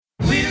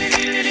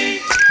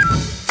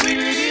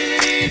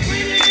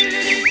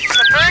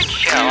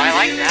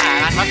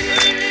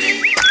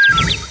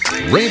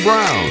Ray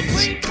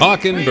Brown's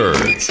Talkin'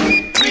 Birds.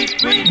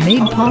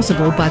 Made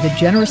possible by the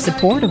generous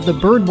support of the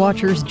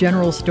Birdwatchers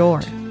General Store,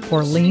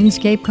 Orleans,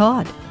 Cape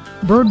Cod.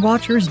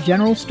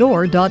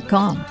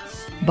 Birdwatchersgeneralstore.com.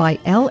 By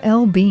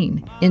L.L.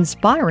 Bean,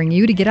 inspiring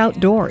you to get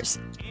outdoors.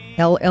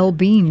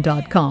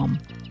 LLbean.com.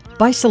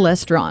 By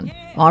Celestron,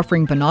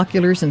 offering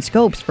binoculars and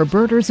scopes for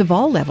birders of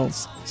all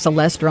levels.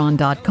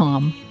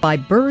 Celestron.com. By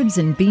Birds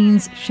and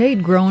Beans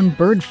shade-grown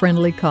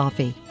bird-friendly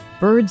coffee.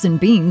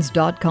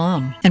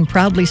 Birdsandbeans.com. And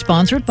proudly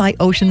sponsored by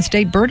Ocean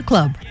State Bird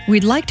Club.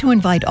 We'd like to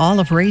invite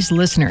all of Ray's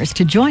listeners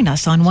to join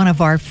us on one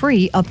of our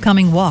free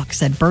upcoming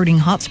walks at birding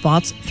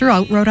hotspots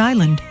throughout Rhode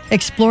Island.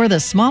 Explore the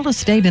smallest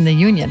state in the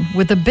Union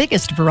with the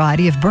biggest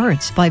variety of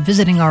birds by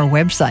visiting our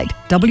website,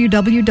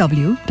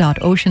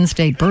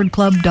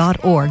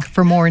 www.oceanstatebirdclub.org,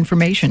 for more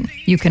information.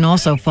 You can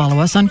also follow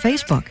us on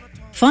Facebook.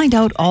 Find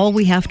out all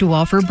we have to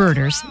offer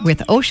birders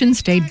with Ocean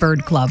State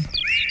Bird Club.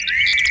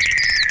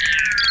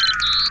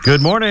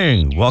 Good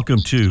morning. Welcome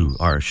to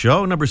our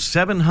show, number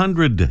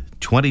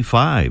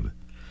 725.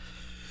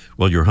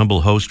 Well, your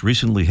humble host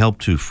recently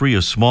helped to free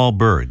a small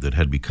bird that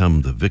had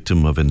become the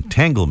victim of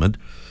entanglement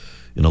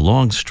in a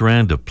long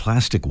strand of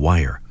plastic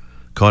wire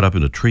caught up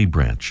in a tree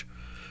branch.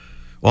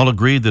 All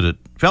agreed that it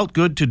felt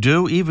good to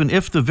do, even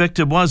if the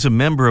victim was a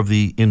member of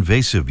the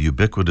invasive,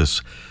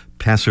 ubiquitous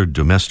Passer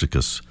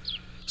domesticus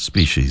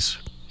species,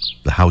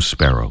 the house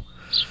sparrow.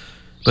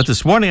 But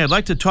this morning, I'd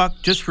like to talk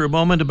just for a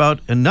moment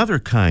about another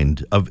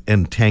kind of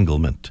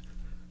entanglement,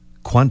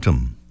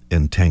 quantum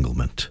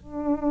entanglement.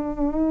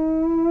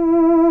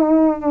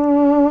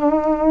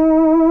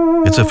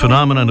 It's a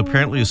phenomenon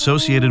apparently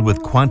associated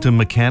with quantum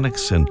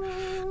mechanics and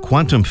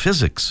quantum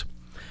physics.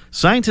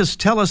 Scientists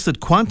tell us that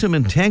quantum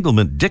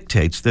entanglement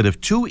dictates that if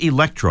two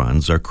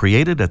electrons are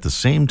created at the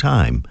same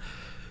time,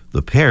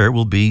 the pair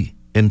will be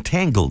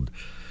entangled,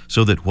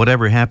 so that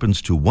whatever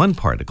happens to one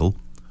particle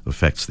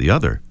affects the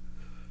other.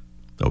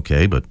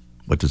 Okay, but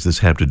what does this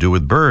have to do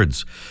with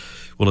birds?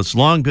 Well, it's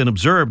long been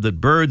observed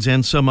that birds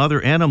and some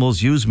other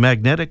animals use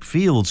magnetic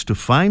fields to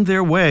find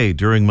their way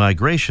during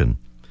migration.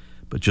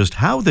 But just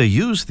how they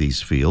use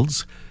these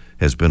fields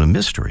has been a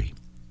mystery.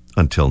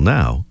 Until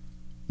now,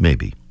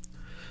 maybe.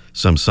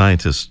 Some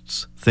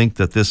scientists think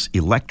that this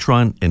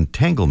electron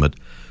entanglement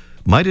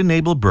might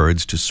enable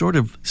birds to sort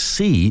of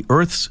see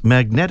Earth's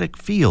magnetic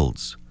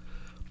fields,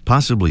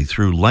 possibly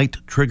through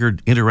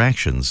light-triggered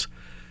interactions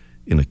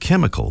in a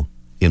chemical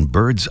in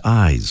birds'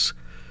 eyes.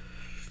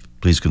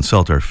 Please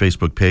consult our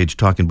Facebook page,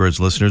 Talkin'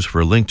 Birds listeners,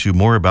 for a link to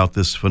more about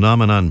this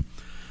phenomenon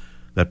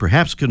that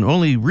perhaps can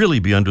only really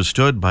be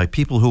understood by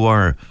people who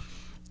are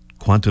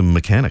quantum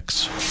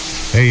mechanics.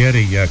 Hey,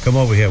 Eddie, come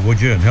over here,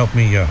 would you, and help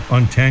me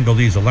untangle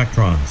these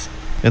electrons.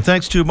 And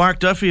thanks to Mark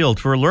Duffield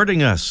for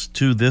alerting us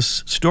to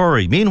this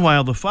story.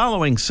 Meanwhile, the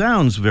following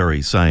sounds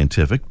very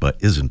scientific, but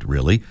isn't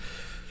really.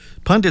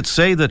 Pundits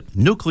say that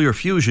nuclear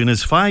fusion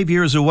is 5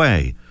 years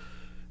away,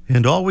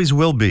 and always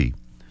will be.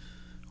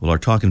 Well, our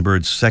Talkin'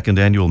 Birds' second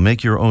annual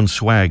Make Your Own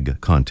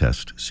Swag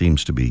contest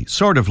seems to be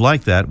sort of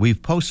like that.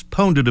 We've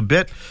postponed it a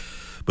bit,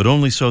 but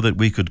only so that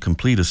we could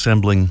complete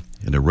assembling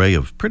an array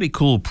of pretty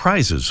cool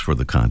prizes for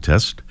the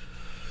contest.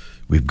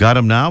 We've got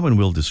them now, and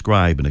we'll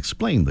describe and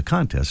explain the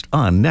contest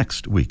on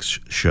next week's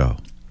show.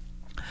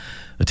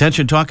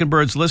 Attention, Talkin'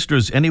 Birds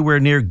listeners anywhere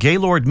near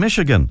Gaylord,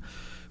 Michigan.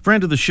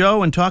 Friend of the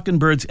show and Talkin'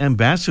 Birds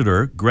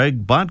ambassador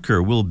Greg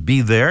Bodker will be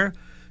there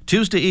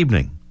Tuesday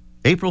evening,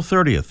 April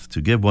 30th, to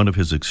give one of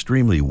his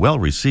extremely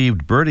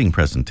well-received birding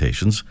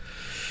presentations.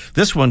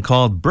 This one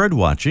called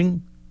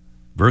Birdwatching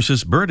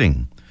versus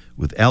Birding,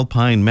 with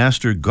Alpine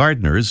Master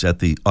Gardeners at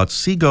the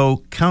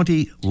Otsego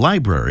County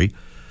Library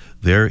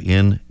there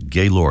in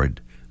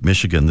Gaylord,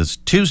 Michigan. This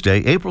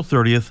Tuesday, April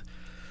 30th,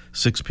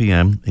 6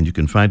 p.m., and you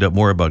can find out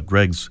more about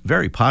Greg's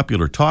very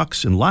popular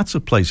talks in lots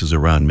of places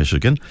around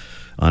Michigan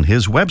on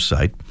his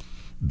website,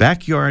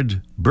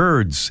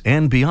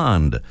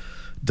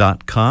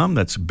 backyardbirdsandbeyond.com.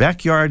 That's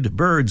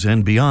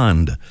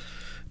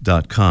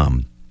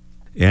backyardbirdsandbeyond.com.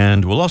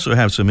 And we'll also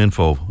have some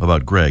info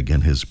about Greg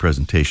and his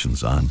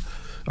presentations on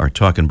our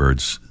Talkin'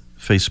 Birds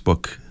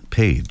Facebook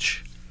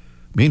page.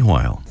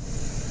 Meanwhile,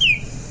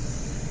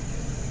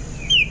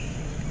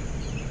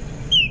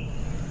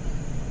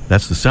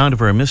 that's the sound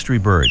of our mystery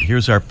bird.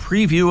 Here's our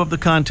preview of the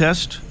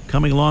contest,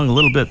 coming along a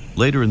little bit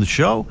later in the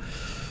show.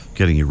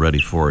 Getting you ready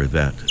for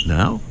that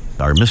now.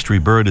 Our mystery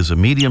bird is a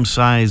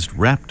medium-sized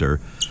raptor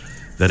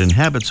that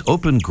inhabits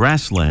open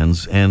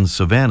grasslands and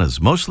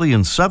savannas, mostly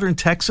in southern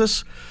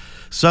Texas,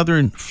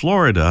 southern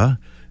Florida,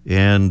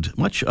 and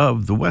much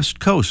of the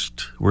West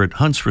Coast, where it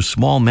hunts for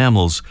small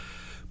mammals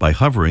by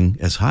hovering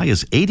as high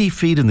as 80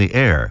 feet in the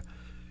air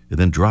and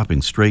then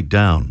dropping straight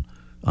down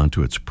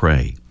onto its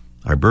prey.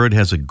 Our bird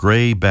has a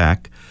gray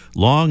back,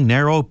 long,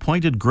 narrow,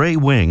 pointed gray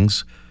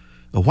wings,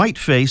 a white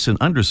face and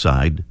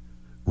underside,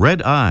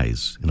 red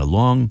eyes, and a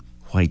long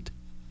white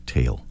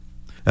tail.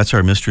 That's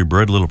our mystery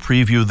bird. A little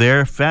preview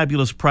there.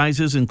 Fabulous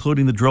prizes,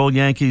 including the Droll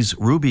Yankees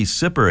Ruby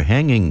Sipper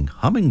hanging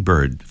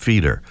hummingbird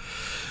feeder.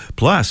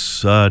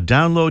 Plus,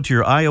 download to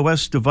your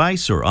iOS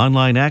device or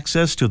online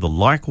access to the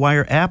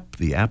Larkwire app,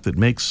 the app that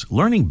makes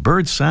learning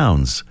bird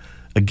sounds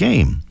a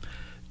game.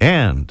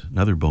 And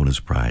another bonus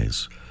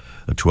prize,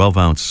 a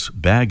 12-ounce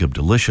bag of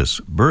delicious,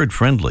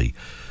 bird-friendly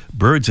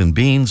Birds and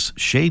Beans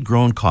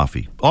shade-grown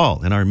coffee,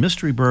 all in our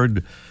Mystery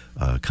Bird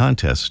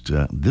contest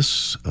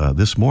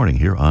this morning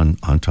here on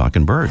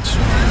Talkin' Birds.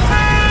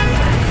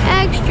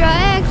 Extra,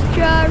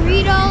 extra,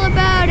 read all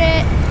about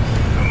it.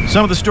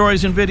 Some of the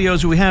stories and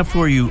videos we have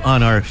for you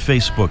on our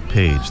Facebook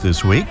page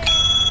this week.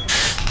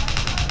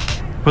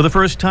 For the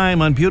first time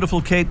on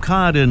beautiful Cape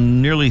Cod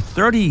in nearly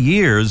 30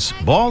 years,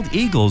 bald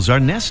eagles are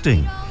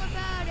nesting.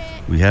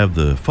 We have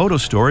the photo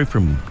story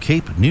from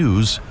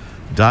capenews.net.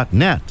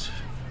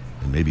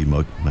 And maybe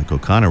Mike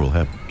O'Connor will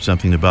have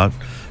something to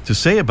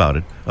say about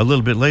it a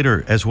little bit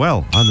later as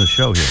well on the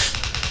show here.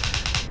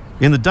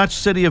 In the Dutch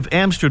city of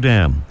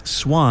Amsterdam,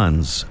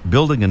 swans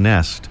building a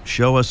nest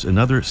show us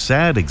another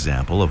sad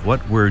example of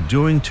what we're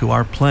doing to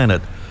our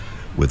planet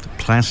with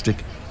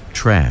plastic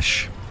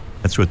trash.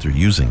 That's what they're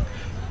using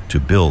to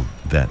build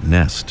that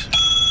nest.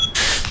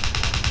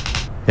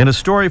 And a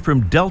story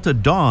from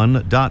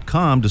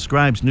DeltaDawn.com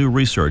describes new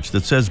research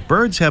that says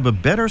birds have a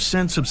better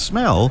sense of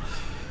smell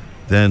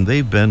than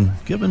they've been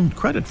given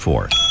credit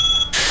for.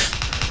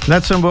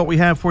 That's some of what we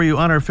have for you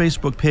on our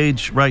Facebook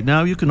page right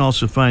now. You can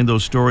also find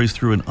those stories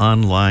through an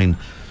online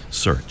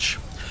search.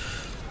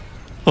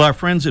 Well, our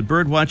friends at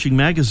Birdwatching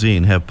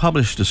Magazine have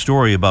published a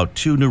story about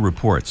two new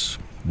reports.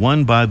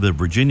 One by the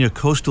Virginia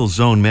Coastal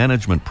Zone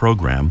Management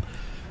Program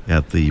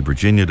at the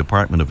Virginia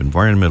Department of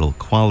Environmental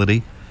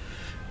Quality,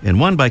 and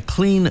one by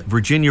Clean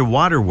Virginia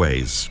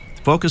Waterways,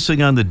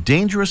 focusing on the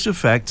dangerous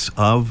effects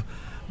of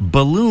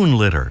balloon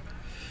litter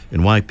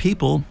and why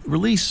people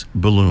release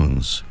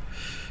balloons.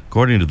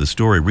 According to the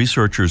story,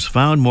 researchers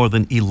found more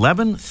than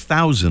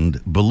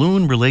 11,000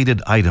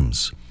 balloon-related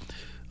items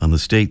on the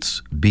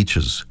state's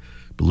beaches.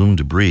 Balloon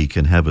debris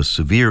can have a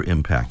severe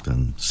impact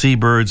on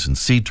seabirds and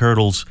sea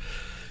turtles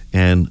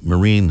and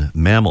marine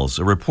mammals.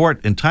 A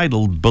report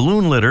entitled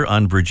Balloon Litter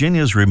on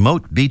Virginia's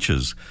Remote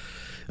Beaches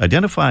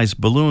identifies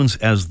balloons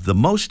as the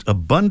most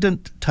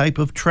abundant type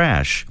of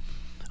trash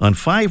on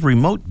 5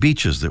 remote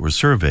beaches that were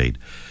surveyed,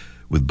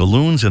 with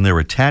balloons and their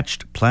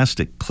attached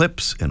plastic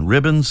clips and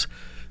ribbons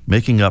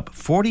making up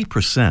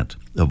 40%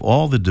 of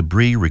all the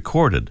debris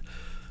recorded,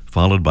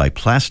 followed by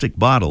plastic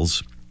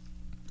bottles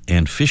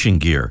and fishing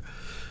gear.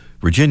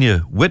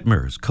 Virginia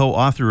Whitmer,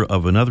 co-author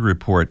of another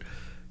report,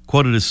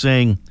 quoted as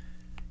saying,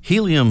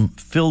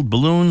 "Helium-filled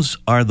balloons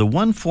are the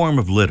one form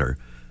of litter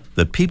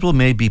that people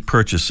may be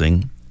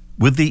purchasing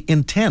with the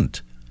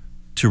intent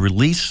to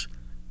release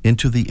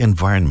into the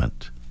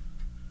environment."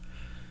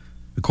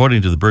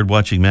 According to the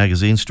Birdwatching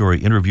Magazine story,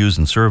 interviews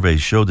and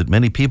surveys show that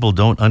many people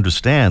don't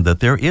understand that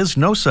there is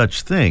no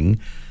such thing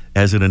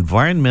as an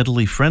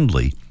environmentally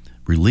friendly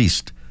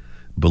released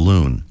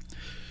balloon.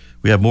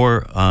 We have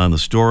more on the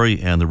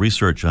story and the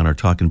research on our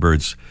Talkin'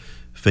 Birds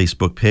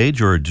Facebook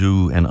page, or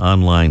do an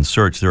online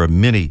search. There are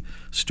many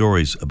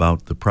stories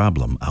about the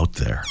problem out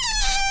there.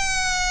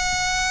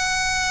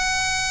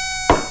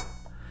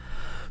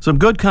 Some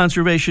good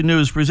conservation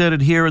news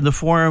presented here in the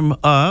form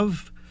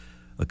of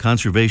a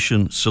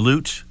conservation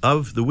salute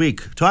of the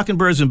week. Talkin'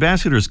 Birds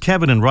ambassadors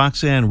Kevin and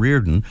Roxanne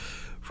Reardon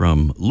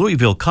from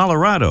Louisville,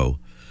 Colorado,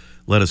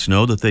 let us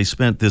know that they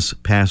spent this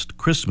past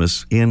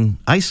Christmas in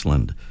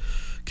Iceland.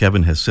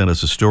 Kevin has sent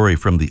us a story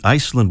from the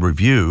Iceland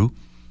Review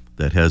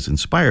that has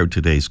inspired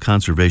today's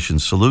conservation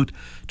salute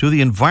to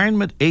the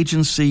Environment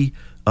Agency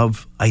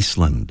of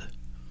Iceland.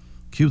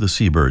 Cue the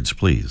seabirds,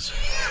 please.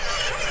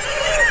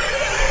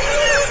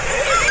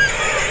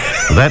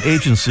 That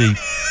agency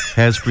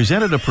has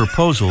presented a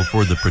proposal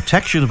for the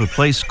protection of a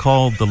place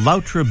called the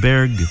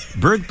Lautraberg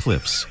Bird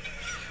Cliffs,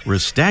 where a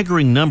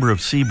staggering number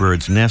of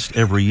seabirds nest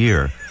every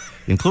year,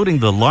 including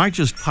the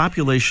largest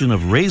population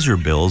of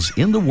razorbills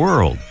in the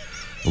world,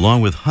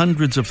 along with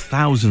hundreds of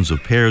thousands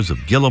of pairs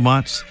of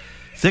guillemots,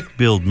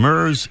 thick-billed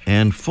murres,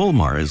 and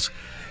fulmars,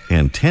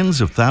 and tens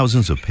of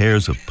thousands of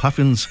pairs of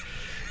puffins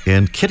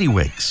and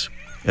kittiwakes.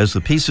 As the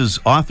piece's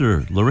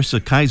author, Larissa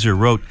Kaiser,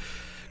 wrote,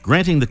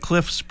 granting the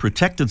cliff's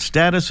protected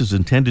status is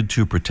intended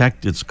to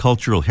protect its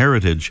cultural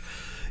heritage,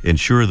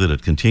 ensure that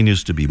it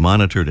continues to be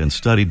monitored and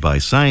studied by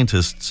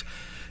scientists,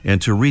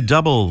 and to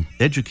redouble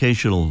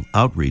educational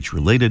outreach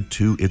related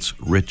to its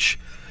rich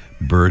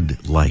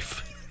bird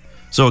life.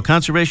 So a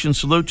conservation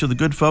salute to the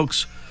good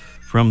folks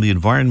from the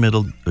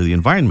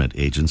Environment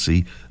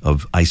Agency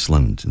of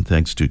Iceland. And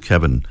thanks to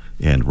Kevin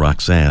and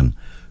Roxanne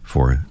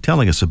for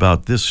telling us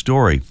about this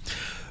story.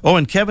 Oh,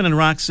 and Kevin and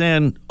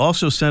Roxanne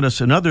also sent us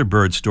another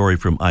bird story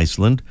from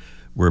Iceland,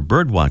 where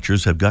bird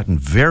watchers have gotten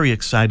very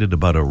excited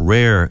about a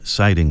rare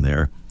sighting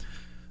there,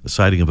 a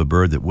sighting of a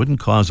bird that wouldn't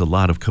cause a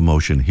lot of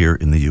commotion here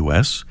in the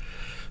U.S.,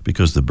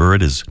 because the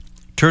bird is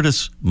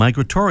Turdus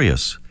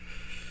migratorius.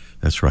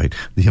 That's right,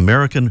 the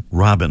American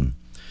robin,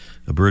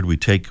 a bird we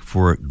take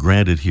for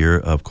granted here,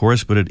 of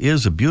course, but it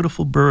is a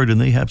beautiful bird,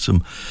 and they have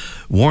some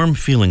warm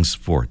feelings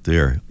for it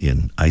there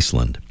in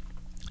Iceland.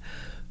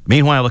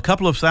 Meanwhile, a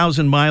couple of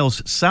thousand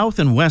miles south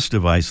and west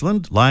of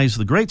Iceland lies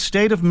the great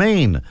state of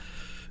Maine,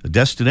 a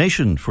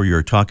destination for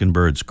your Talkin'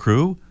 Birds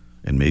crew,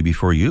 and maybe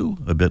for you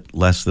a bit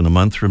less than a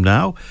month from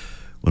now,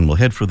 when we'll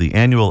head for the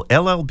annual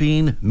LL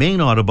Bean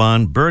Maine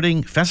Audubon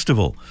Birding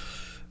Festival.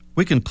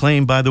 We can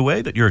claim, by the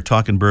way, that your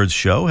Talkin' Birds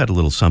show had a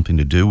little something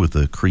to do with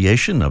the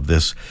creation of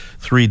this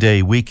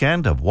 3-day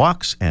weekend of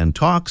walks and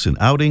talks and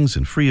outings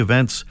and free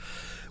events.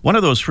 One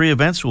of those free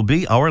events will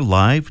be our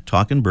live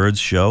Talkin' Birds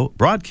show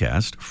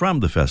broadcast from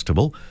the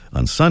festival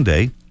on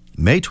Sunday,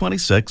 May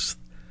 26th,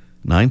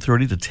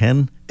 9:30 to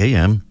 10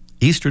 a.m.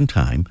 Eastern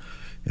Time.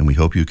 And we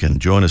hope you can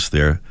join us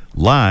there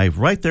live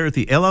right there at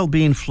the LL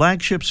Bean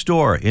flagship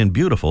store in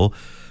beautiful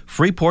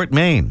Freeport,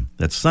 Maine.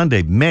 That's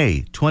Sunday,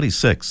 May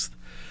 26th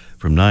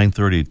from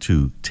 9:30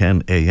 to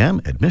 10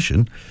 a.m.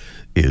 Admission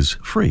is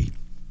free.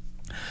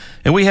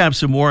 And we have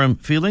some warm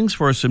feelings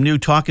for some new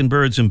Talkin'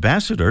 Birds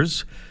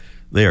ambassadors.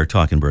 They are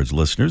Talkin' Birds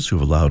listeners who've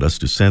allowed us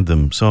to send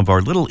them some of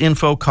our little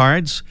info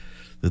cards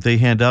that they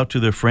hand out to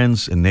their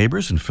friends and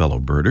neighbors and fellow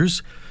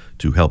birders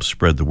to help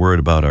spread the word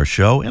about our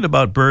show and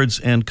about birds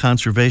and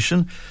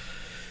conservation.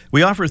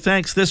 We offer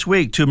thanks this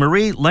week to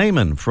Marie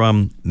Lehman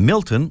from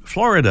Milton,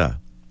 Florida.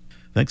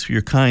 Thanks for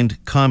your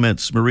kind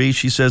comments, Marie.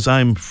 She says,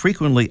 I'm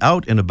frequently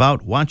out and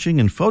about watching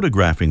and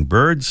photographing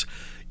birds.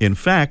 In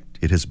fact,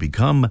 it has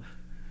become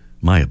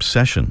my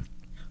obsession.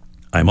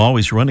 I'm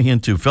always running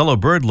into fellow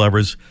bird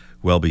lovers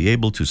who I'll be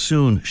able to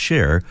soon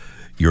share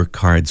your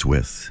cards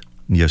with.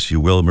 Yes, you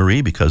will,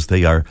 Marie, because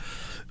they are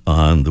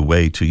on the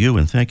way to you,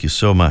 and thank you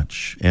so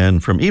much.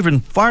 And from even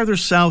farther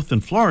south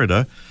in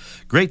Florida,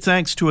 great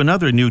thanks to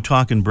another new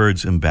Talkin'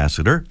 Birds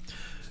ambassador,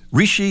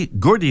 Rishi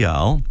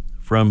Gurdial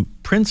from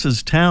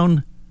Prince's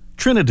Town,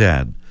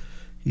 Trinidad.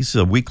 He's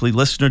a weekly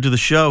listener to the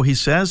show, he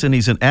says, and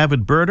he's an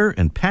avid birder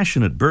and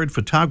passionate bird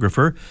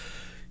photographer.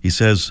 He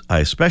says, I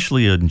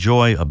especially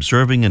enjoy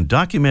observing and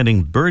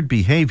documenting bird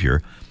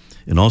behavior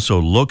and also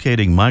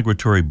locating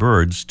migratory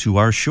birds to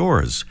our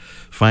shores,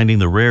 finding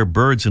the rare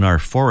birds in our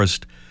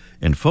forest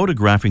and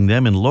photographing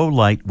them in low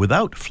light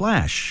without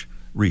flash,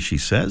 Rishi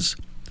says,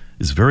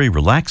 is very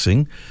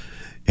relaxing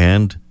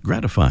and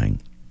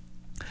gratifying.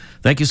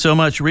 Thank you so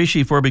much,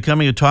 Rishi, for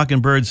becoming a Talkin'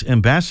 Birds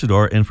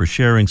ambassador and for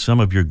sharing some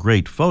of your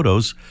great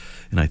photos.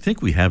 And I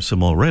think we have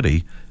some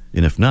already,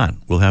 and if not,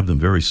 we'll have them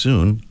very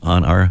soon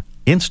on our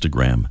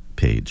Instagram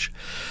page.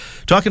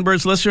 Talkin'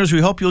 Birds listeners,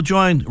 we hope you'll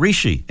join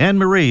Rishi and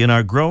Marie in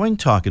our growing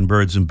Talkin'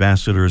 Birds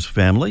ambassadors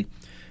family.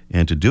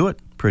 And to do it,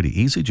 pretty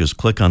easy. Just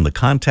click on the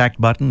contact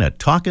button at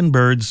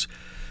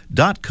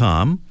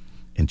talkinbirds.com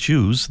and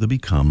choose the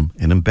Become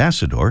an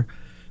Ambassador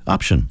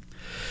option.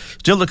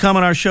 Still to come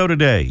on our show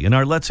today, in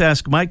our Let's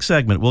Ask Mike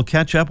segment, we'll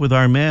catch up with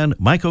our man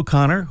Mike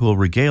O'Connor, who will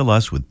regale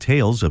us with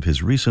tales of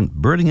his recent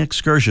birding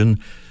excursion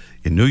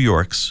in New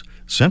York's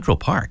Central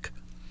Park.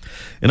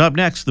 And up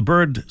next, the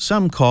bird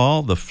some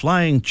call the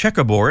flying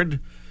checkerboard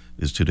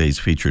is today's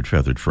featured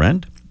feathered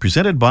friend,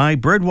 presented by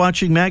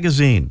Birdwatching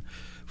Magazine.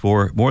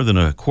 For more than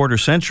a quarter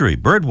century,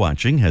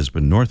 Birdwatching has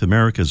been North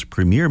America's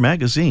premier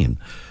magazine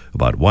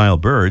about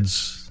wild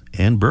birds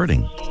and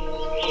birding.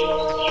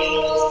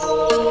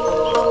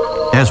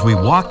 As we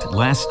walked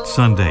last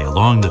Sunday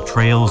along the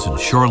trails and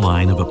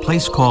shoreline of a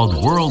place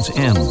called World's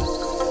End,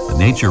 a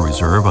nature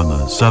reserve on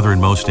the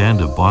southernmost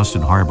end of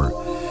Boston Harbor,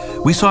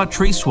 we saw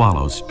tree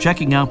swallows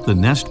checking out the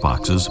nest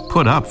boxes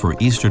put up for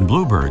eastern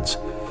bluebirds,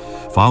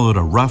 followed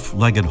a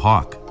rough-legged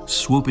hawk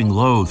swooping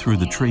low through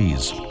the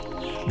trees,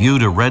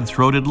 viewed a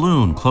red-throated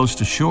loon close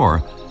to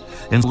shore,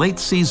 and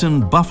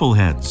late-season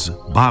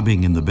buffleheads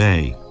bobbing in the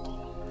bay.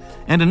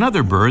 And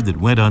another bird that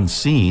went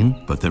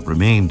unseen, but that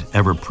remained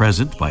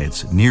ever-present by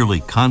its nearly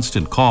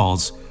constant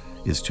calls,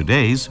 is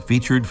today's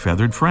featured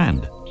feathered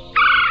friend.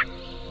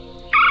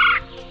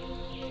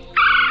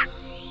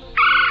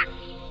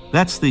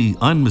 That's the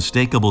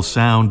unmistakable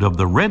sound of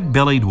the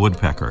red-bellied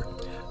woodpecker,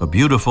 a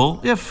beautiful,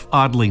 if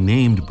oddly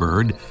named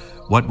bird,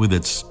 what with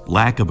its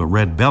lack of a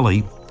red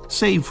belly,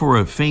 save for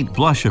a faint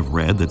blush of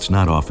red that's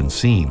not often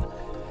seen.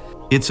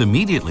 It's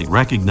immediately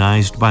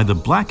recognized by the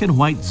black and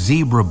white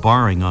zebra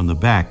barring on the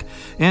back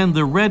and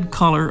the red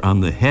color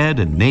on the head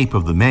and nape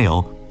of the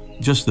male,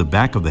 just the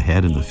back of the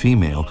head in the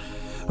female,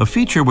 a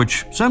feature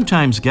which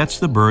sometimes gets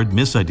the bird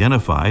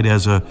misidentified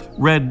as a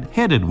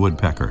red-headed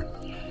woodpecker.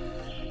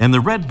 And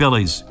the red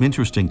belly's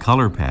interesting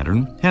color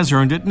pattern has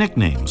earned it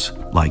nicknames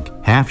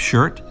like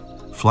half-shirt,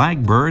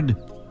 flagbird,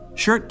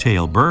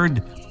 shirt-tail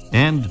bird,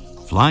 and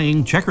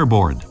flying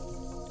checkerboard.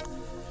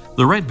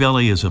 The red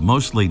belly is a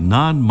mostly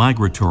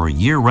non-migratory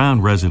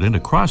year-round resident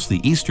across the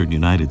eastern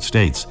United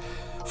States,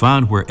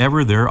 found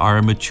wherever there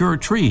are mature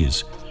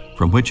trees,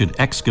 from which it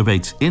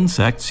excavates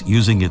insects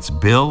using its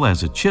bill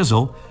as a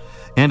chisel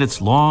and its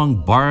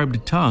long,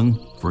 barbed tongue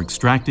for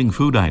extracting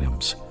food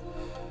items.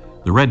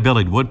 The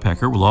red-bellied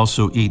woodpecker will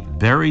also eat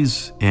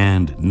berries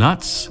and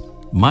nuts,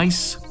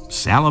 mice,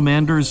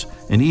 salamanders,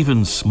 and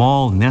even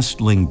small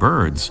nestling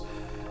birds,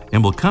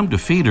 and will come to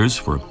feeders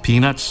for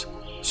peanuts,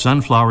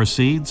 sunflower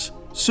seeds,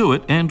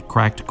 suet, and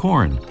cracked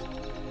corn.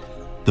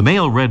 The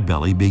male red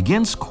belly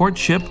begins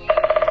courtship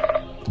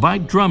by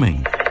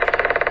drumming,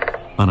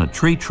 on a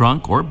tree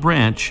trunk or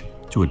branch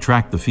to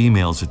attract the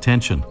female's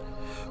attention.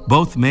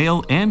 Both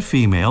male and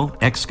female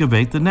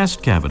excavate the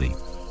nest cavity,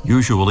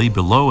 usually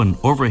below an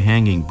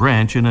overhanging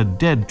branch in a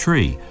dead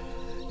tree,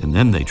 and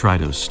then they try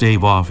to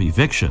stave off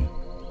eviction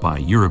by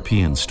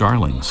European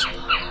starlings.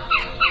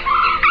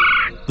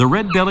 The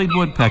red-bellied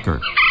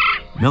woodpecker,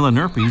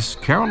 Melanerpes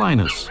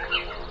carolinus,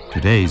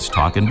 today's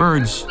Talkin'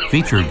 Birds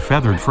featured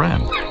feathered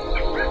friend.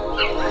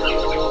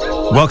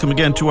 Welcome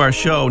again to our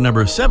show,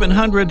 number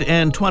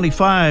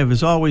 725.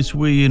 As always,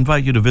 we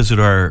invite you to visit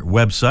our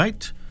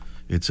website.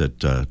 It's at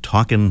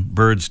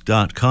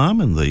talkinbirds.com,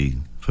 and the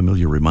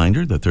familiar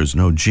reminder that there's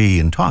no G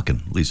in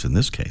talkin', at least in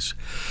this case.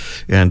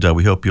 And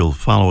we hope you'll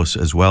follow us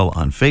as well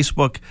on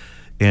Facebook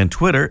and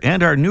Twitter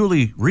and our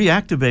newly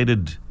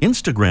reactivated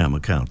Instagram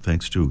account,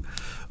 thanks to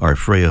our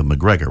Freya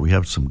McGregor. We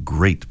have some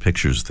great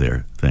pictures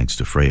there, thanks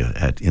to Freya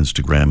at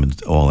Instagram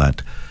and all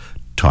at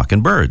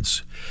Talkin'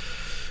 Birds.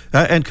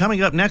 And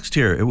coming up next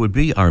here, it would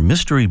be our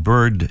Mystery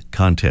Bird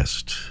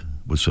Contest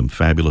with some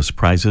fabulous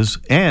prizes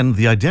and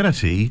the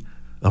identity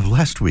of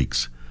last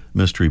week's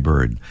Mystery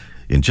Bird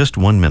in just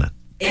 1 minute.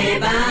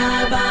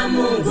 Baba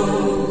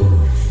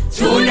Mungu,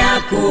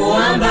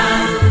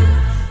 tunakuomba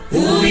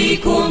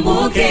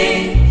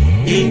uikumbuke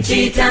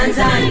nchi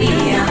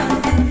Tanzania.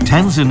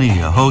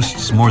 Tanzania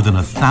hosts more than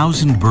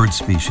 1,000 bird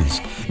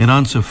species, and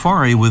on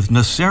safari with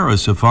Nasera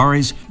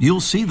Safaris, you'll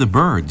see the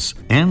birds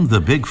and the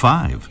Big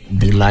Five.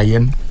 The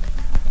lion,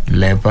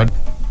 leopard,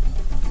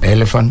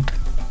 elephant,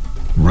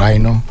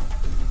 rhino,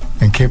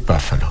 and Cape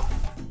buffalo.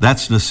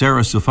 That's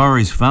Nasera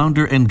Safaris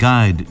founder and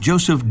guide,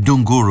 Joseph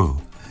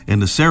Dunguru.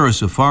 And Nasera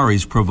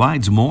Safaris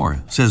provides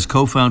more, says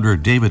co-founder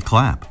David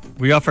Clapp.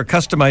 We offer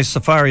customized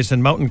safaris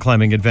and mountain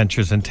climbing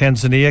adventures in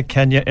Tanzania,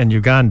 Kenya, and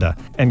Uganda,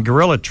 and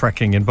gorilla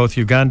trekking in both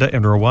Uganda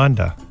and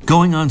Rwanda.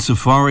 Going on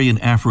safari in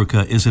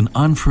Africa is an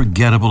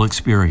unforgettable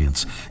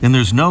experience, and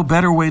there's no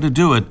better way to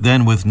do it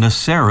than with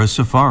Nasera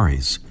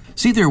Safaris.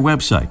 See their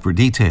website for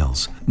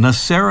details,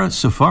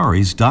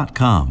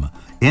 naserasafaris.com,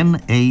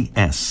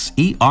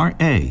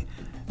 N-A-S-E-R-A,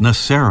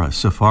 Nasera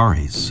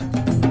Safaris.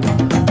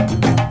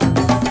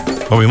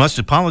 Well, we must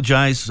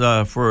apologize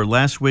for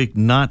last week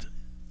not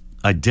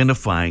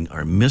identifying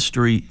our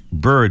mystery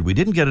bird. We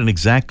didn't get an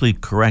exactly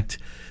correct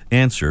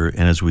answer,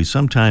 and as we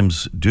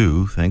sometimes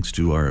do, thanks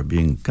to our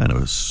being kind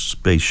of a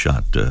space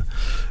shot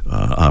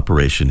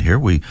operation here,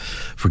 we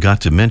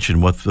forgot to mention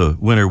what the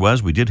winner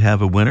was. We did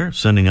have a winner,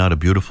 sending out a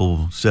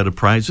beautiful set of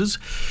prizes.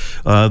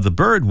 The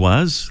bird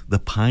was the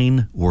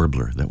pine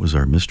warbler. That was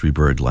our mystery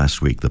bird last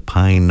week, the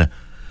pine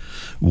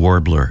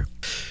warbler.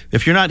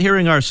 If you're not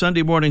hearing our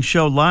Sunday morning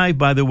show live,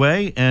 by the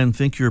way, and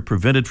think you're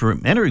prevented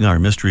from entering our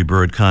Mystery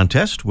Bird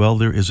Contest, well,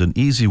 there is an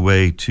easy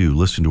way to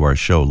listen to our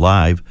show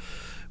live.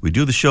 We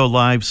do the show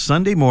live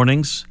Sunday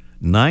mornings,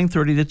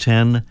 9:30 to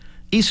 10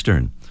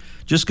 Eastern.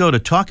 Just go to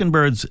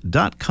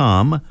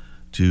talkinbirds.com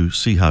to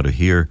see how to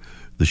hear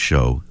the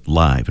show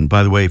live. And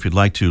by the way, if you'd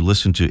like to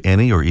listen to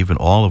any or even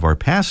all of our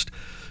past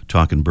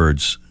Talkin'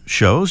 Birds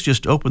shows,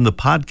 just open the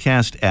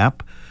podcast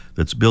app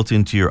that's built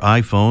into your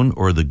iPhone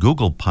or the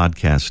Google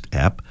Podcast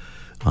app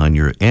on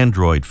your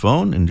Android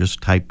phone and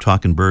just type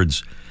Talkin'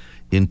 Birds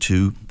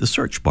into the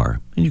search bar.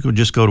 And you can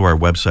just go to our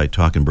website,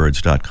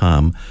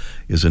 talkinbirds.com,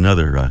 is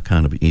another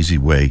kind of easy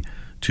way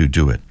to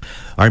do it.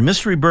 Our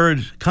Mystery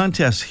Bird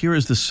Contest, here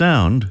is the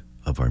sound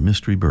of our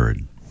mystery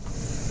bird.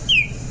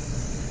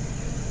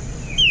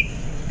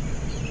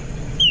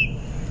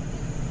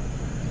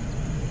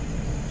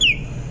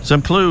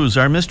 Some clues.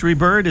 Our mystery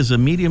bird is a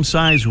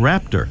medium-sized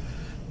raptor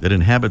that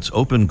inhabits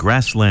open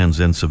grasslands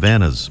and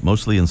savannas,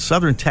 mostly in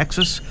southern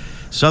Texas,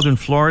 southern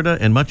Florida,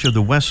 and much of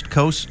the West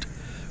Coast,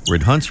 where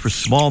it hunts for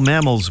small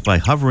mammals by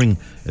hovering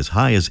as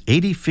high as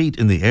 80 feet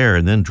in the air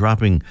and then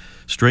dropping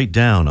straight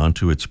down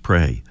onto its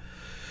prey.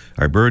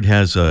 Our bird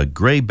has a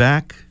gray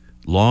back,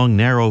 long,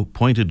 narrow,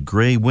 pointed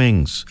gray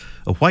wings,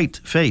 a white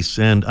face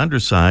and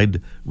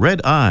underside, red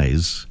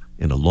eyes,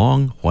 and a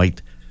long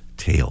white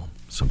tail.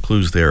 Some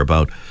clues there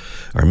about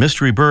our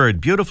mystery bird.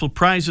 Beautiful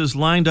prizes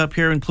lined up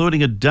here,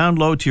 including a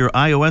download to your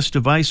iOS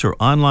device or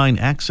online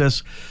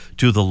access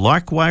to the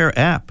Larkwire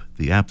app,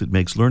 the app that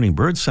makes learning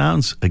bird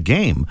sounds a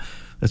game.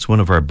 That's one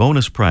of our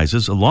bonus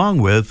prizes,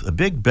 along with a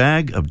big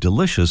bag of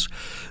delicious,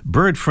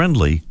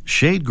 bird-friendly,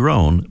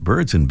 shade-grown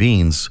Birds and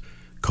Beans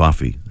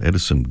coffee. That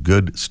is some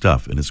good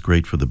stuff, and it's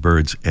great for the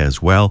birds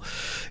as well.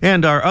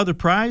 And our other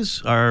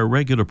prize, our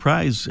regular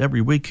prize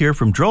every week here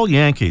from Droll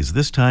Yankees.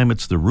 This time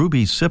it's the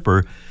Ruby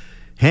Sipper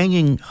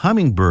hanging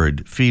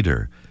hummingbird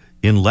feeder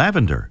in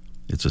lavender.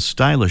 It's a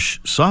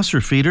stylish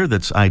saucer feeder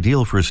that's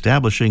ideal for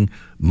establishing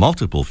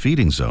multiple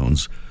feeding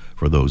zones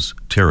for those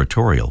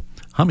territorial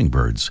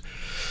hummingbirds.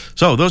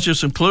 So those are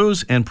some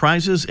clues and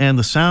prizes and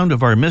the sound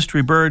of our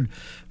mystery bird.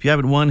 If you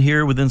haven't won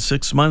here within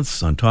 6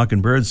 months on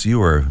Talkin' Birds,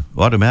 you are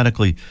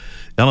automatically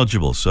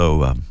eligible.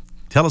 So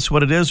tell us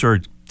what it is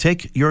or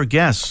take your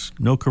guess.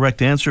 No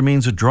correct answer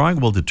means a drawing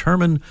will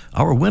determine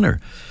our winner.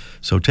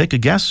 So take a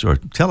guess or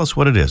tell us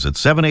what it is.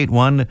 It's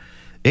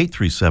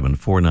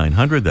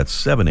 781-837-4900.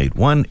 That's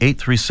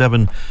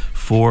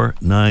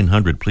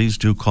 781-837-4900. Please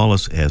do call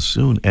us as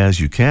soon as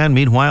you can.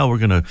 Meanwhile, we're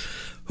going to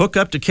hook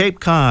up to Cape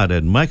Cod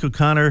and Mike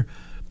O'Connor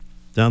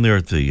down there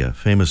at the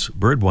famous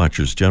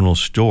Birdwatchers General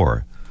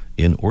Store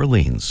in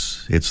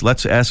Orleans. It's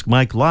Let's Ask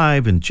Mike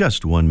live in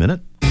just 1 minute.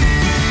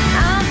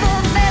 I'm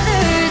for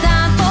feathers,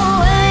 I'm for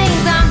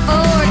wings, I'm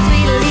for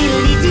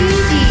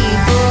tweedledee-dee-dee,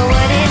 for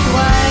what it's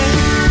worth.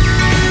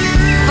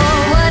 For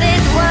what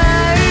it's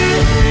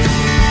worth,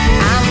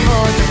 I'm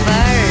for the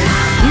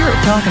birds. Here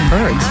at Talkin'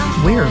 Birds,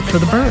 we're for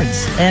the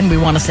birds. And we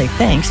want to say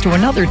thanks to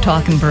another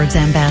Talkin' Birds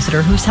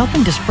ambassador who's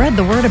helping to spread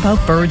the word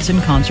about birds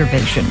and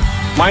conservation.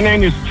 My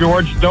name is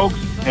George Stokes,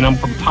 and I'm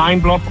from Pine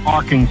Bluff,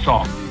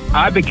 Arkansas.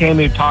 I became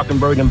a Talking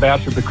Bird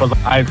ambassador because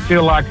I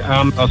feel like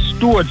I'm a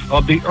steward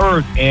of the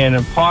earth, and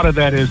a part of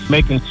that is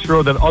making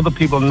sure that other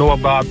people know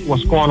about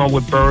what's going on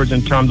with birds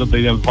in terms of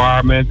the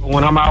environment.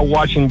 When I'm out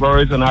watching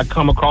birds and I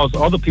come across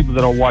other people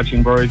that are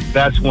watching birds,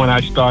 that's when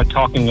I start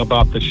talking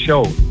about the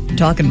show.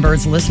 Talkin'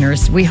 Birds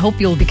listeners, we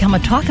hope you'll become a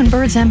Talkin'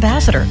 Birds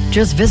ambassador.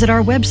 Just visit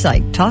our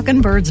website,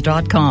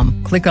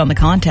 talkinbirds.com. Click on the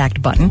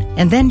contact button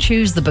and then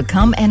choose the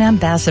Become an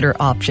Ambassador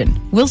option.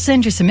 We'll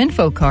send you some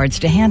info cards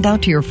to hand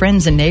out to your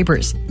friends and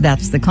neighbors.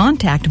 That's the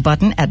contact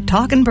button at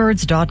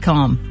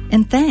talkinbirds.com.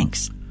 And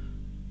thanks.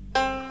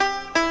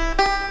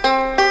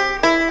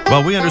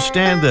 Well, we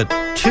understand that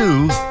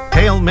 2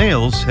 pale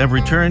males have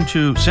returned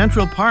to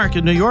Central Park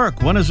in New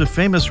York. One is a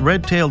famous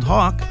red-tailed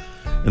hawk,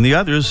 and the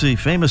other is the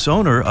famous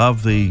owner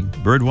of the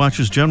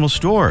Birdwatchers General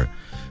Store,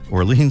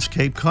 Orleans,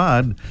 Cape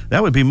Cod.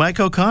 That would be Mike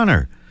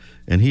O'Connor,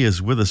 and he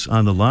is with us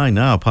on the line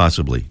now,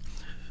 possibly.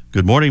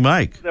 Good morning,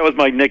 Mike. That was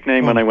my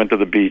nickname when I went to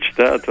the beach.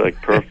 That's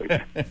like perfect.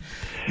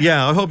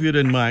 Yeah, I hope you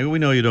didn't mind. We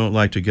know you don't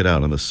like to get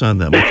out in the sun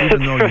that much,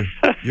 even though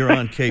you're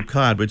on Cape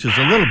Cod, which is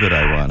a little bit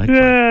ironic.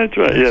 Yeah, that's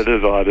right. Yeah, it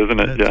is odd, isn't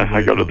it? Yeah,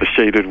 I go to the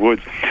shaded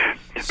woods.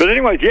 But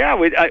anyways, yeah,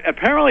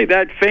 apparently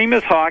that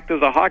famous hawk,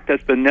 there's a hawk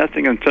that's been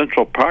nesting in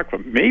Central Park for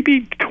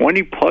maybe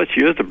 20-plus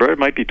years. The bird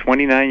might be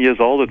 29 years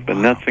old. It's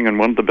been nesting in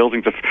one of the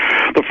buildings.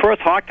 The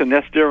first hawk to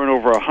nest there in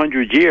over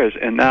 100 years,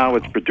 and now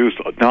it's produced,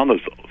 now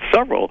there's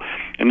several,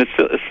 and it's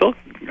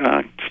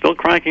still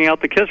cranking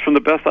out the kids from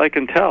the best I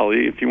can tell.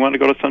 If you want to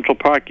go to Central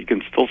Park, you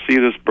can still see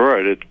this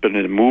bird. It's been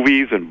in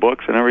movies and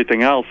books and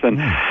everything else.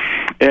 And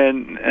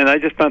I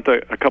just spent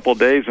a couple of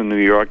days in New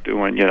York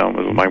doing, it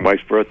was my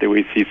wife's birthday.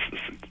 We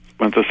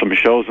went to some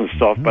shows and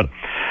stuff. But,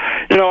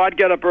 I'd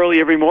get up early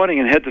every morning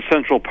and head to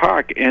Central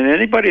Park. And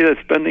anybody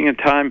that's spending a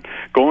time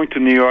going to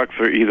New York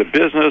for either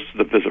business,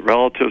 to visit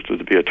relatives, or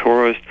to be a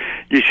tourist,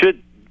 you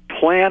should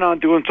plan on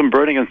doing some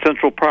birding in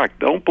Central Park.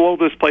 Don't blow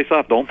this place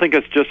up. Don't think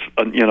it's just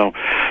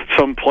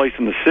some place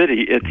in the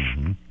city.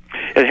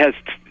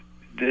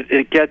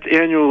 It gets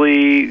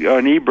annually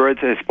on eBirds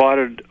has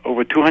spotted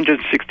over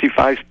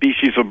 265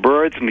 species of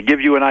birds, and to give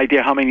you an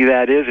idea how many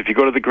that is, if you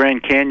go to the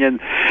Grand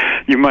Canyon,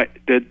 their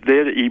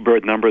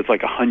eBird number is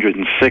like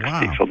 160.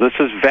 Wow. So this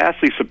is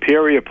vastly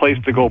superior place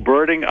to go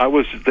birding. I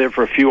was there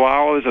for a few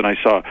hours, and I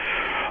saw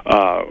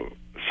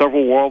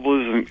several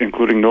warblers,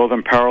 including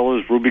northern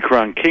parrots,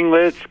 ruby-crowned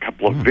kinglets, a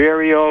couple of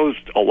vireos,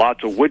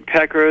 lots of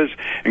woodpeckers,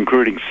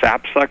 including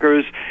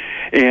sapsuckers,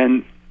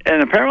 and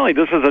apparently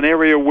this is an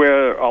area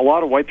where a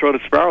lot of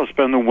white-throated sparrows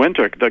spend the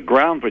winter. The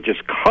grounds are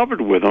just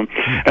covered with them,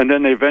 and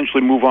then they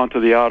eventually move on to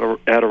the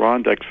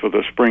Adirondacks for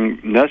the spring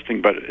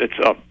nesting. But it's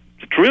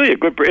really a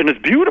good, and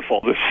it's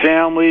beautiful. There's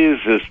families,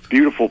 there's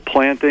beautiful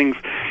plantings.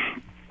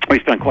 We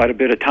spent quite a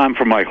bit of time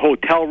from my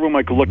hotel room.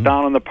 I could look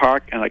down on the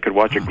park, and I could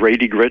watch a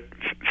Grady grit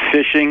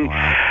fishing.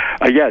 Wow.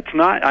 It's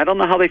not. I don't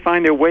know how they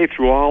find their way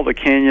through all the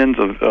canyons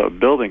of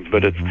buildings,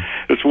 but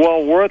it's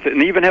well worth it.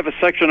 And they even have a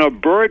section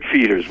of bird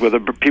feeders where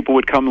people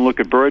would come and look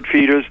at bird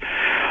feeders.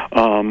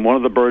 One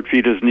of the bird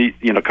feeders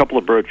a couple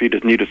of bird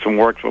feeders needed some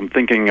work, so I'm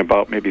thinking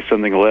about maybe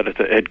sending a letter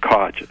to Ed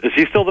Koch. Is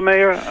he still the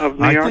mayor of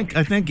New York?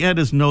 I think Ed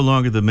is no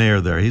longer the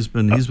mayor there. He's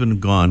been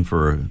gone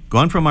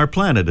from our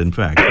planet, in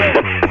fact. For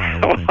a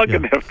while,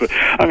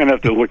 I'm gonna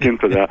have to look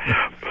into that.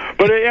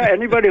 But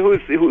anybody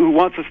who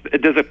wants to,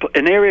 there's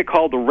an area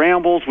called the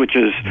Rambles, which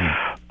is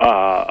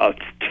a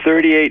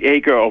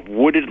 38-acre of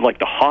wooded, like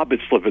the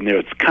hobbits live in there.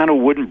 It's kind of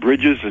wooden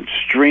bridges and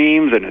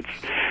streams, and it's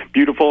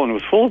beautiful. And it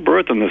was full of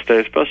birds on this day,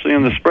 especially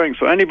in the spring.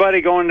 So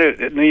anybody going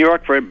to New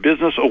York for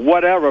business or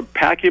whatever,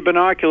 pack your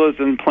binoculars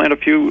and plant a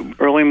few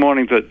early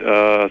mornings at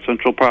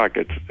Central Park.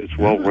 It's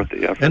well worth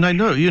the effort. And I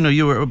know,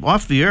 you were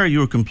off the air. You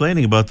were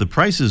complaining about the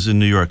prices in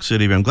New York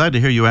City. I'm glad to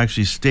hear you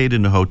actually stayed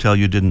in a hotel.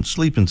 You didn't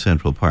sleep in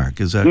Central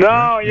Park. Is that no?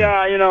 Correct?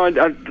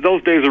 Yeah,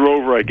 those days are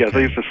over. I guess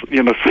I used to,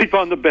 sleep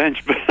on the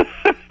bench, but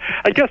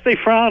I guess they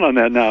frown on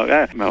that now.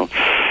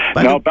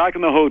 No, back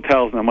in the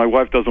hotels now. My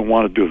wife doesn't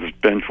want to do this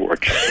bench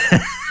work.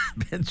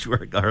 Bench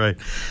work. All right.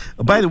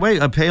 By the way,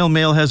 a pale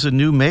male has a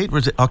new mate.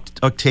 Was it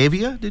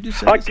Octavia? Did you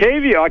say?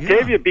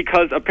 Octavia,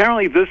 because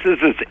apparently this is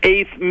its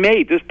eighth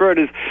mate. This bird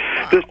has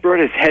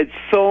had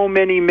so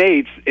many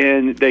mates,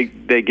 and they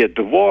get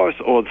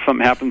divorced, or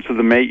something happens to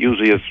the mate.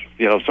 Usually, it's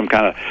some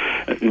kind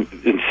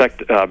of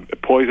insect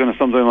poison or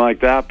something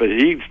like that. But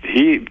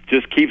he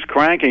just keeps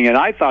cranking, and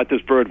I thought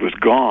this bird was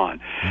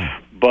gone,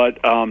 but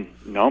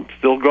no,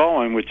 still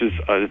going, which is.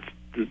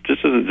 This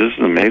is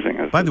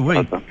amazing. By the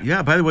way,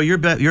 you're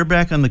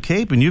back on the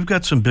Cape, and you've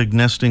got some big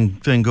nesting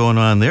thing going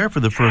on there for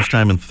the first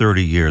time in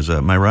 30 years.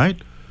 Am I right?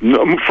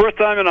 No, first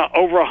time in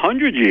over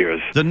 100 years.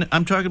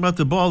 I'm talking about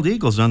the bald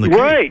eagles on the Cape.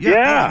 Right,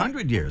 yeah.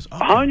 100 years. Oh.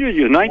 100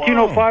 years.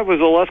 1905 was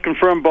the last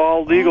confirmed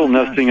bald eagle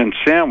nesting in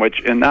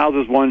Sandwich, and now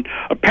there's one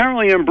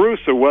apparently in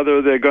Brewster.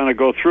 Whether they're going to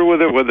go through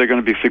with it, whether they're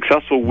going to be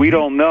successful, we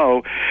don't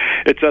know.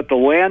 It's at the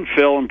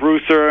landfill in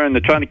Brewster, and they're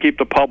trying to keep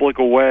the public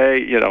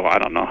away. I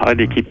don't know. How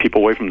do you keep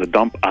people away from the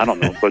dump? I don't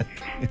know, but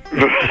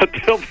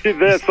they'll be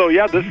there. So,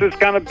 yeah, this is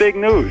kind of big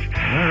news.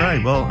 All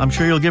right. Well, I'm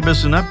sure you'll give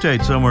us an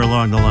update somewhere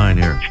along the line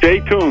here. Stay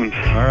tuned.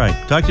 All right.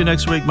 Talk to you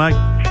next week, Mike.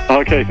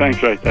 Okay,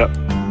 thanks, Ray. Yep.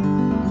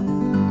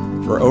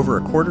 For over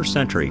a quarter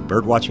century,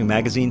 Birdwatching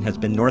Magazine has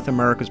been North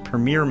America's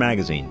premier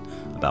magazine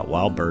about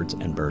wild birds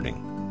and birding.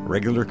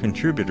 Regular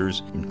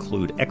contributors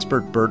include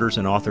expert birders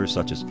and authors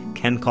such as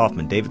Ken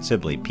Kaufman, David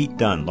Sibley, Pete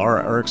Dunn,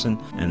 Laura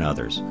Erickson, and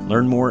others.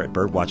 Learn more at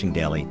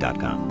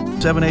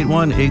birdwatchingdaily.com.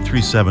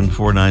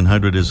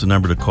 781-837-4900 is the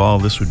number to call.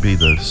 This would be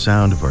the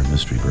sound of our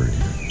mystery bird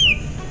here.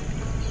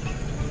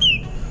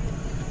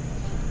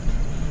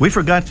 We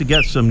forgot to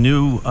get some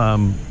new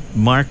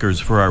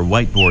markers for our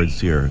whiteboards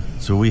here.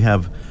 So we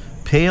have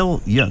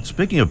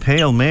speaking of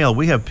pale male,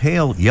 we have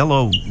pale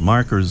yellow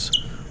markers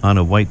on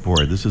a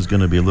whiteboard. This is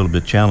going to be a little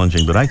bit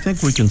challenging, but I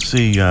think we can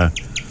see, where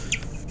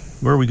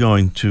are we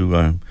going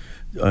to,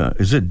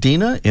 is it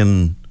Dina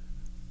in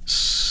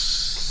San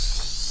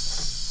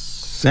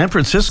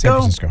Francisco? San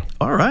Francisco.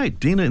 All right,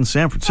 Dina in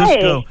San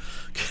Francisco,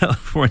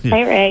 California.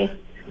 Hi, Ray.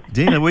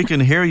 Dina, we can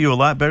hear you a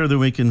lot better than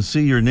we can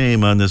see your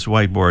name on this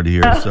whiteboard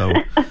here. So,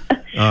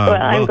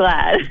 I'm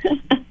glad.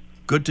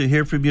 Good to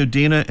hear from you,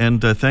 Dina,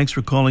 and thanks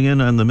for calling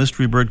in on the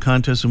Mystery Bird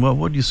Contest. And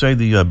what do you say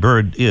the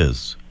bird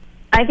is?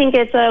 I think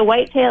it's a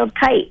white-tailed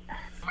kite.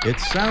 It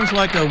sounds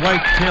like a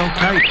white-tailed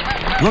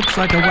kite. Looks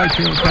like a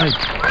white-tailed kite.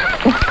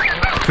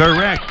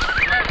 Correct.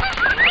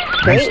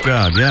 Great. Nice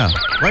job, yeah.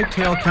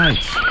 White-tailed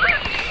kites.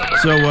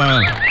 So,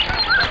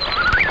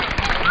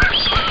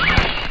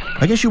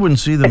 I guess you wouldn't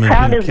see them in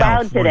California. The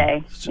crowd is loud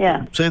today.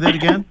 Yeah. Say that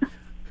again?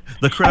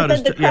 The crowd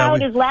is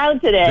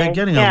loud today. They're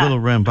getting a little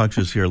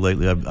rambunctious here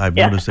lately. I've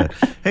noticed that.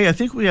 Hey, I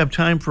think we have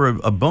time for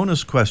a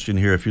bonus question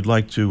here. If you'd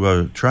like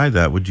to try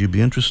that, would you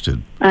be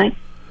interested?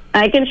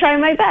 I can try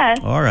my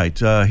best. All right.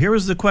 Here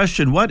is the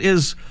question.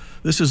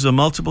 This is a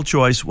multiple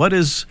choice. What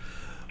is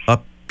a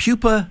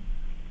pupa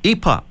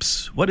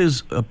epops? What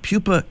is a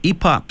pupa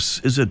epops?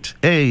 Is it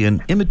A,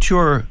 an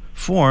immature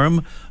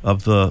form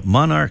of the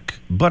monarch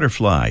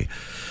butterfly?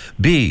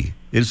 B,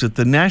 is it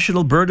the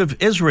national bird of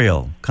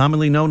Israel,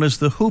 commonly known as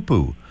the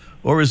hoopoe?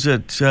 Or is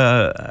it,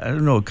 I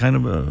don't know, kind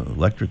of an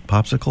electric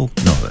popsicle?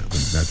 No,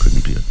 that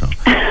couldn't be it, no.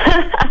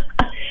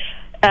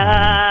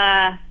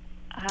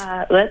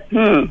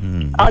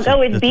 I'll go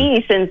with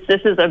B since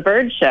this is a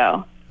bird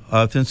show.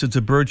 Since it's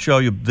a bird show,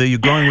 you're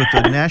going with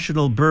the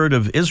national bird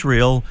of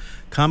Israel,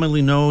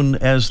 commonly known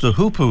as the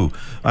hoopoe.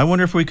 I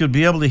wonder if we could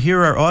be able to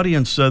hear our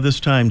audience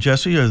this time.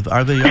 Jesse,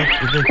 are they up?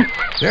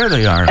 There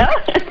they are.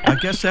 I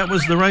guess that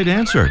was the right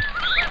answer.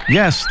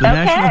 Yes, the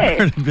national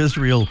bird of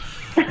Israel,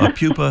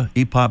 pupa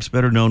epops,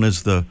 better known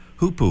as the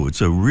hoopoe.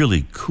 It's a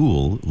really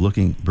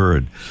cool-looking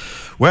bird.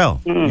 Well,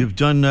 you've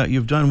done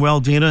well,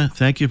 Dina.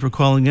 Thank you for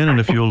calling in,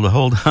 and if you'll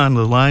hold on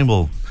the line,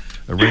 we'll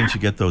arrange to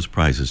get those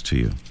prizes to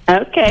you.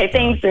 Okay,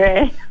 thanks,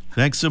 Ray.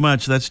 Thanks so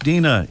much. That's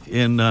Dina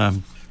in,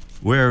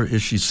 where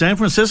is she? San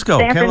Francisco,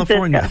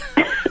 California.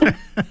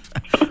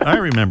 I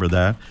remember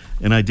that,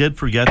 and I did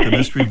forget the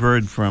mystery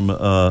bird from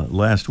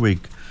last week.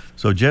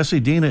 So, Jesse,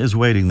 Dina is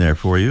waiting there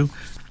for you.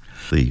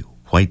 The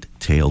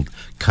white-tailed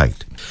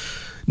kite.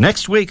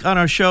 Next week on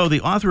our show, the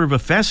author of a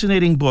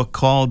fascinating book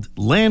called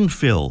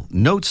Landfill,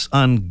 Notes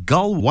on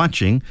Gull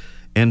Watching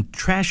and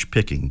Trash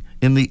Picking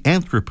in the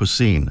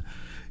Anthropocene.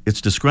 It's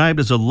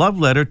described as a love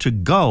letter to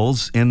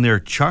gulls and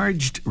their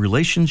charged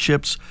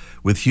relationships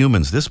with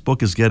humans. This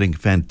book is getting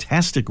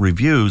fantastic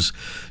reviews.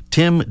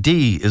 Tim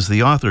D. is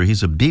the author.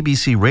 He's a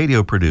BBC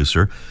radio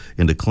producer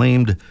and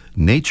acclaimed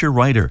nature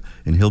writer,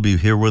 and he'll be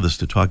here with us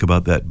to talk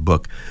about that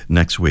book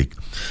next week.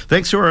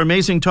 Thanks to our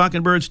amazing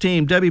Talking Birds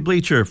team, Debbie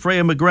Bleacher,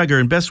 Freya McGregor,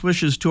 and best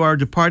wishes to our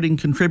departing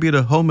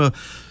contributor, Homa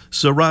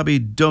Sarabi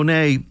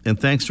Donay, and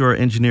thanks to our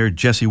engineer,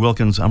 Jesse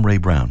Wilkins. I'm Ray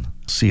Brown.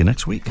 See you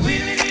next week.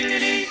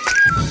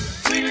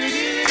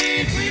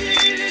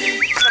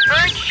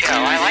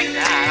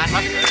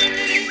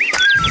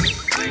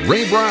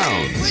 Ray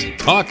Brown's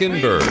Talking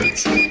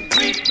Birds.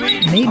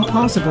 Made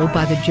possible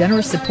by the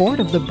generous support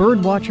of the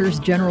Birdwatchers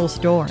General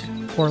Store,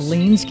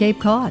 Orleans, Cape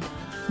Cod,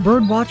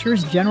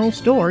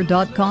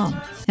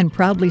 birdwatchersgeneralstore.com, and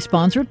proudly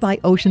sponsored by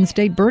Ocean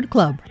State Bird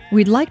Club.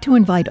 We'd like to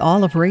invite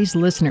all of Ray's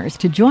listeners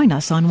to join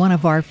us on one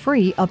of our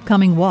free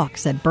upcoming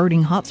walks at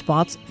birding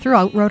hotspots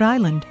throughout Rhode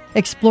Island.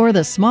 Explore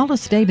the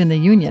smallest state in the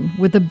Union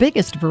with the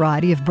biggest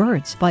variety of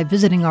birds by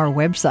visiting our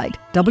website,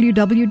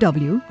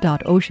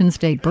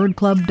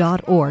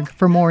 www.oceanstatebirdclub.org,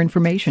 for more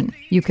information.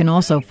 You can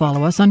also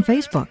follow us on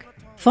Facebook.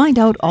 Find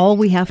out all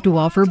we have to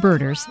offer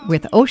birders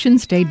with Ocean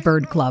State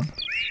Bird Club.